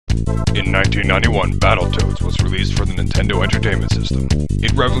In 1991, Battletoads was released for the Nintendo Entertainment System. It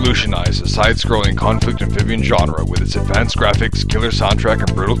revolutionized the side-scrolling conflict amphibian genre with its advanced graphics, killer soundtrack,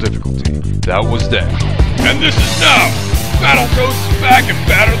 and brutal difficulty. That was then. And this is now! Battletoads is back and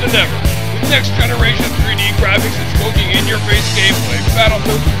badder than ever! With next-generation 3D graphics and smoking in-your-face gameplay,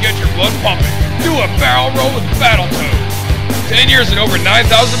 Battletoads will get your blood pumping. Do a barrel roll with Battletoads! 10 years and over 9,000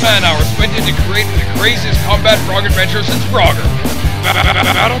 man-hours spent into creating the craziest combat frog adventure since Frogger.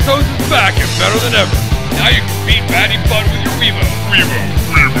 Battletoads is back and better than ever. Now you can beat Batty Butt with your Weebo.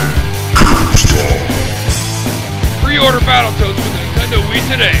 Pre-order Battletoads with the Nintendo Wii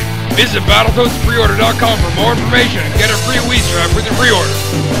today. Visit BattletoadsPreorder.com for more information and get a free Wii strap with your pre-order.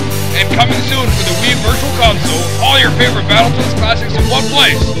 And coming soon for the Wii Virtual Console, all your favorite Battletoads classics in one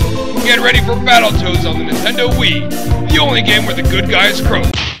place. Get ready for Battletoads on the Nintendo Wii, the only game where the good guys croak.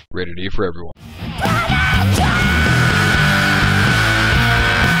 Rated E for everyone.